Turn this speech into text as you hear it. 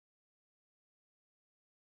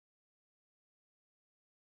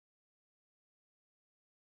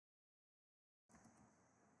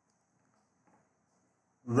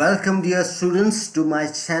Welcome dear students to my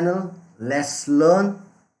channel. Let's learn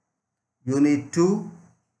Unit 2,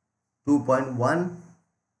 2.1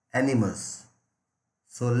 Animals.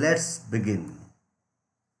 So let's begin.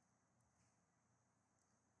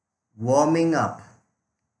 Warming up.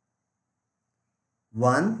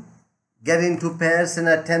 1. Get into pairs and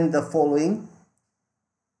attend the following.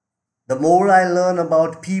 The more I learn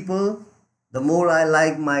about people, the more I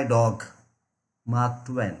like my dog. Mark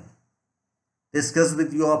Twain. Discuss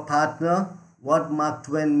with your partner what Mark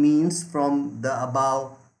Twain means from the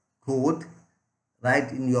above quote.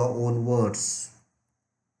 Write in your own words.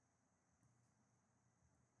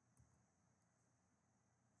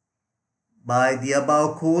 By the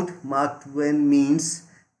above quote, Mark Twain means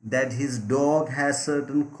that his dog has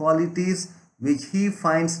certain qualities which he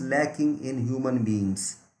finds lacking in human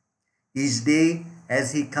beings. Each day,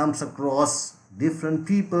 as he comes across different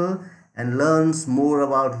people and learns more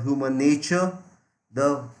about human nature,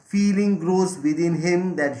 the feeling grows within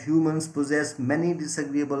him that humans possess many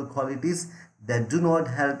disagreeable qualities that do not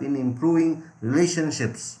help in improving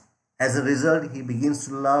relationships. As a result, he begins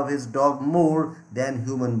to love his dog more than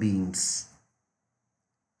human beings.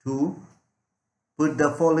 2. Put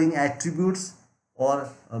the following attributes or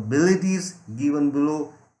abilities given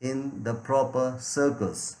below in the proper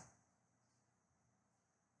circles.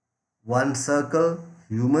 1 circle,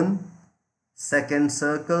 human. 2nd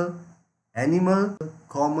circle, animal,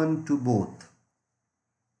 common to both.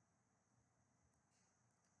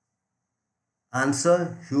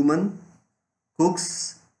 Answer: human.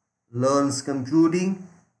 Cooks, learns computing,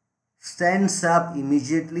 stands up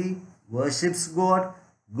immediately, worships God,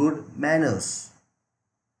 good manners.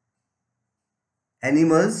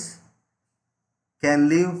 Animals, can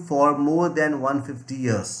live for more than 150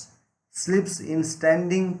 years, sleeps in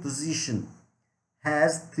standing position,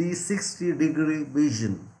 has 360-degree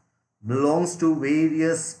vision, belongs to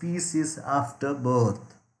various species after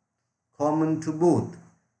birth, common to both,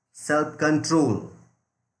 self-control,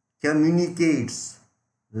 communicates,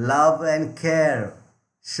 love and care,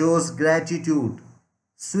 shows gratitude,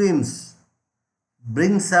 swims,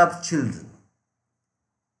 brings up children.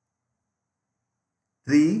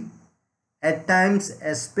 3. At times,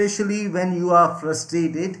 especially when you are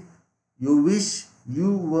frustrated, you wish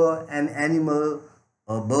you were an animal,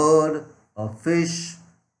 a bird, a fish,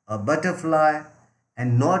 a butterfly,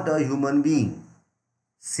 and not a human being.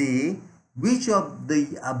 Say which of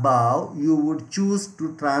the above you would choose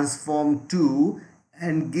to transform to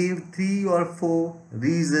and give 3 or 4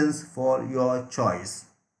 reasons for your choice.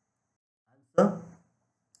 Answer: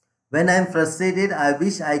 when I am frustrated, I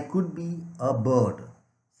wish I could be a bird,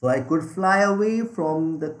 so I could fly away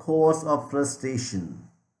from the cause of frustration.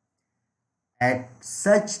 At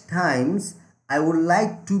such times, I would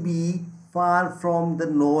like to be far from the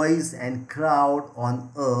noise and crowd on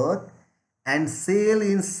earth and sail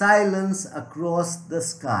in silence across the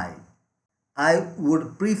sky. I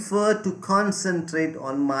would prefer to concentrate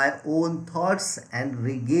on my own thoughts and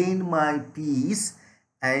regain my peace,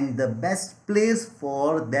 and the best place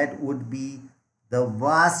for that would be the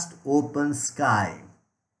vast open sky.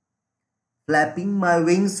 Flapping my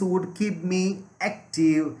wings would keep me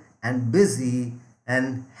active and busy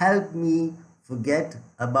and help me forget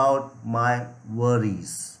about my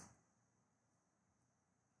worries.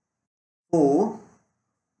 4.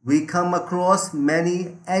 We come across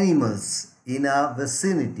many animals in our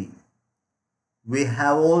vicinity. We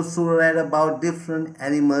have also read about different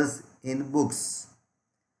animals in books.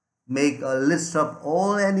 Make a list of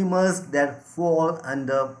all animals that fall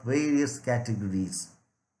under various categories.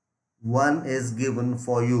 One is given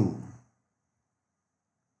for you.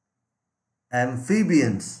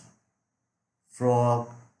 Amphibians, frog,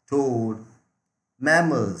 toad.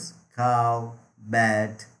 Mammals, cow,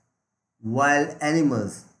 bat. Wild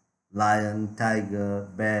animals, lion, tiger,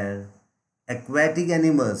 bear. Aquatic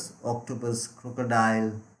animals, octopus,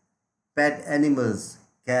 crocodile. Pet animals,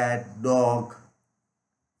 cat, dog.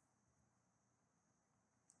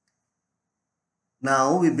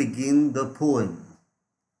 Now we begin the poem.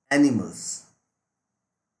 Animals.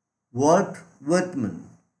 Walt Whitman,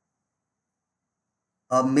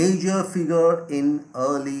 a major figure in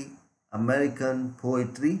early American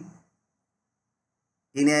poetry.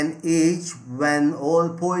 In an age when all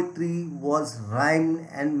poetry was rhymed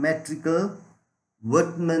and metrical,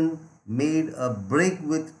 Whitman made a break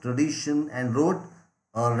with tradition and wrote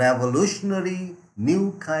a revolutionary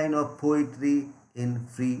new kind of poetry in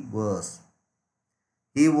free verse.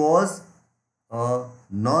 He was a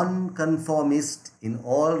nonconformist in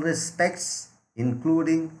all respects,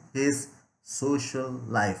 including his social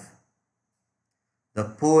life. The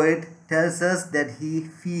poet tells us that he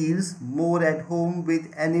feels more at home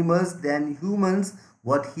with animals than humans,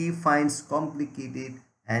 what he finds complicated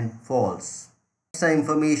and false. Extra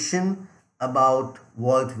information about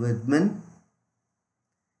Walt Whitman.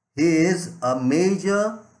 He is a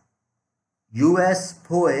major US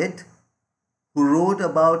poet who wrote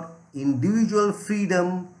about individual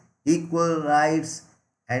freedom, equal rights,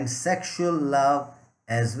 and sexual love,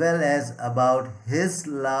 as well as about his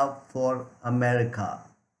love for America.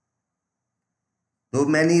 Though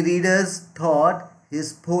many readers thought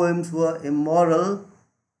his poems were immoral,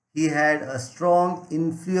 he had a strong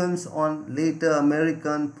influence on later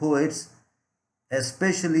American poets,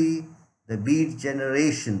 especially the Beat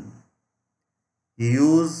generation. He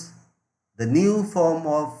used the new form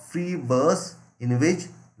of free verse in which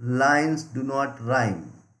lines do not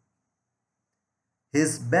rhyme.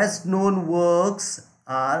 His best known works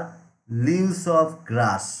are Leaves of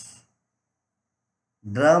Grass,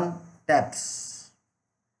 Drum Taps,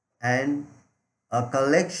 and a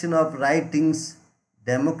collection of writings,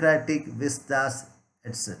 Democratic Vistas,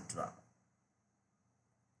 etc.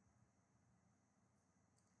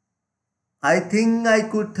 I think I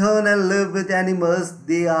could turn and live with animals.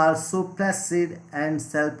 They are so placid and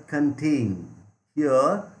self-contained.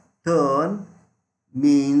 Here, turn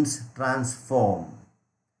means transform.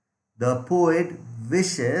 The poet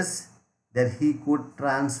wishes that he could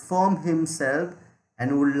transform himself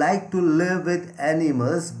and would like to live with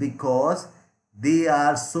animals because they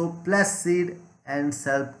are so placid and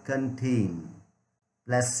self-contained.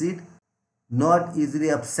 Placid, not easily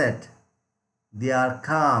upset. They are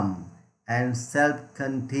calm and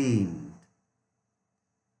self-contained.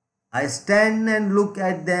 I stand and look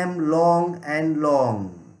at them long and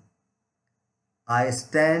long. I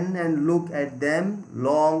stand and look at them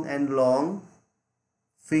long and long.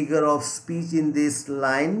 Figure of speech in this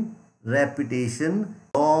line, repetition,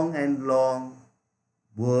 long and long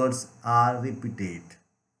words are repeated.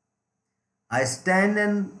 I stand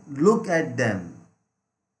and look at them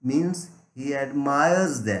means he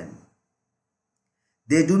admires them.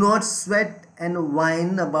 They do not sweat and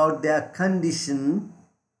whine about their condition.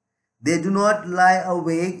 They do not lie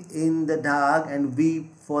awake in the dark and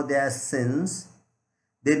weep for their sins.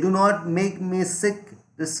 They do not make me sick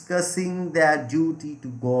discussing their duty to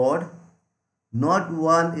God. Not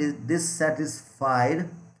one is dissatisfied,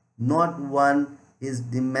 not one is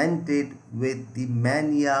demented with the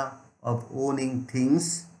mania of owning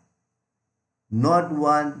things. Not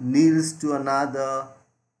one kneels to another,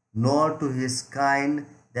 nor to his kind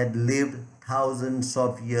that lived thousands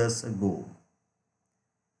of years ago.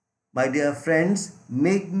 My dear friends,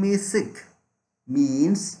 make me sick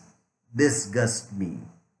means disgust me.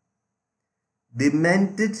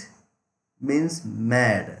 Demented means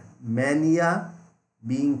mad. Mania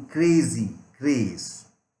being crazy, craze.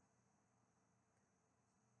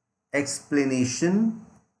 Explanation.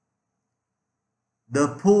 The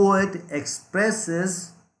poet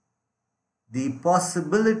expresses the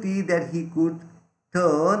possibility that he could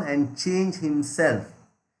turn and change himself,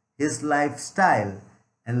 his lifestyle,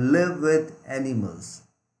 and live with animals.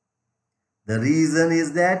 The reason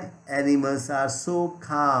is that animals are so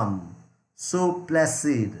calm, so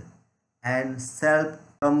placid, and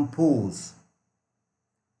self-composed.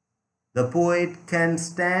 The poet can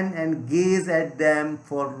stand and gaze at them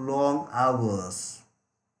for long hours.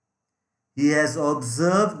 He has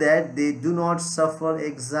observed that they do not suffer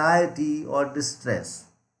anxiety or distress.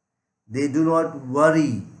 They do not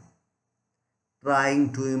worry,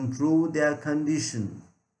 trying to improve their condition.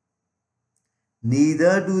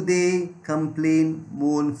 Neither do they complain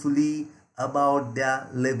mournfully about their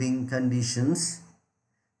living conditions.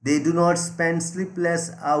 They do not spend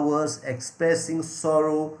sleepless hours expressing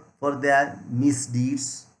sorrow for their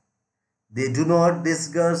misdeeds. They do not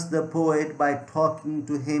disgust the poet by talking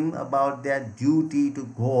to him about their duty to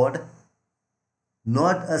God.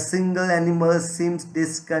 Not a single animal seems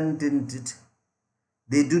discontented.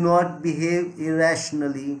 They do not behave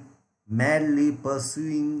irrationally, madly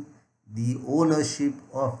pursuing the ownership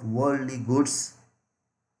of worldly goods.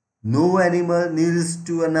 No animal kneels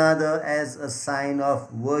to another as a sign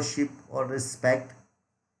of worship or respect,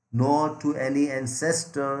 nor to any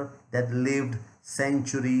ancestor that lived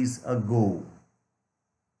centuries ago.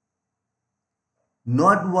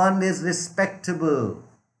 Not one is respectable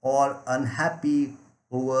or unhappy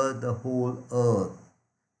over the whole earth.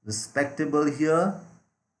 Respectable here,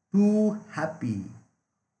 too happy,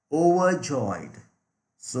 overjoyed.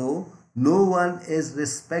 So, no one is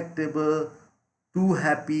respectable, too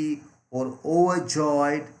happy, or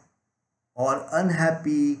overjoyed, or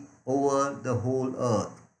unhappy over the whole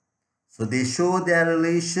earth. So, they show their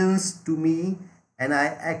relations to me and I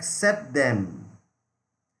accept them.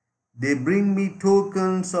 They bring me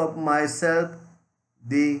tokens of myself.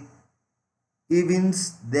 They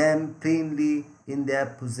evince them plainly in their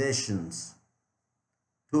possessions.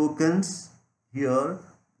 Tokens here,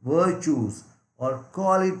 virtues or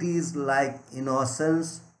qualities like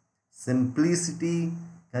innocence, simplicity,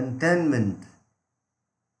 contentment.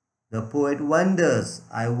 The poet wonders,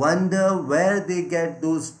 I wonder where they get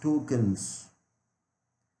those tokens.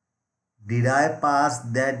 Did I pass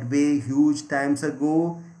that way huge times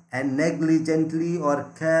ago and negligently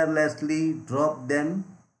or carelessly drop them?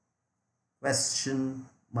 Question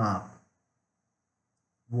mark.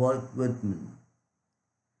 Walt Whitman.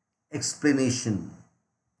 Explanation.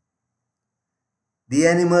 The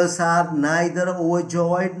animals are neither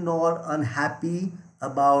overjoyed nor unhappy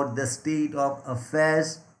about the state of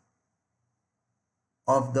affairs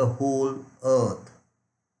of the whole earth.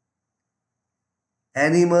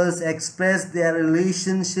 Animals express their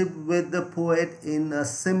relationship with the poet in a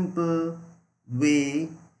simple way,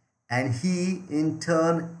 and he in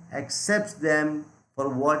turn accepts them for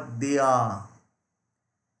what they are.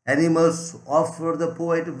 Animals offer the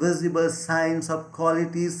poet visible signs of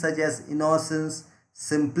qualities such as innocence,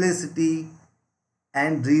 simplicity,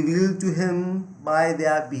 and reveal to him by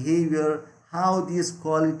their behavior how these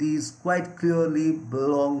qualities quite clearly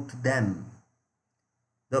belong to them.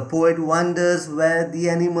 The poet wonders where the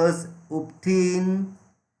animals obtain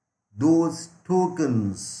those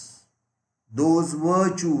tokens, those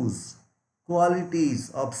virtues, qualities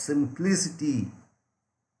of simplicity,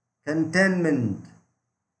 contentment.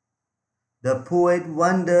 The poet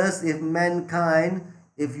wonders if mankind,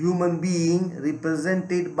 if human being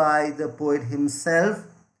represented by the poet himself,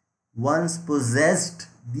 once possessed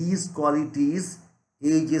these qualities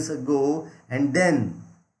ages ago and then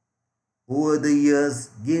over the years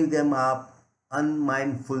gave them up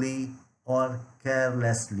unmindfully or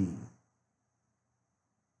carelessly.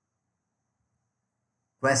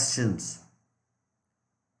 Questions.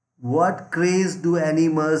 What craze do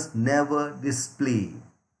animals never display?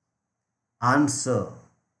 Answer.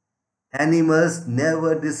 Animals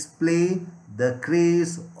never display the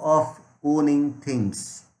craze of owning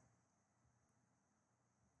things.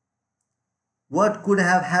 What could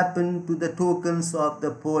have happened to the tokens of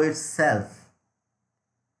the poet's self?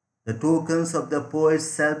 The tokens of the poet's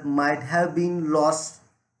self might have been lost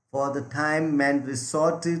for the time man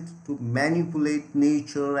resorted to manipulate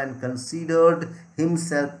nature and considered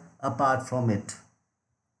himself apart from it.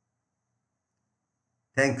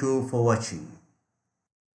 Thank you for watching.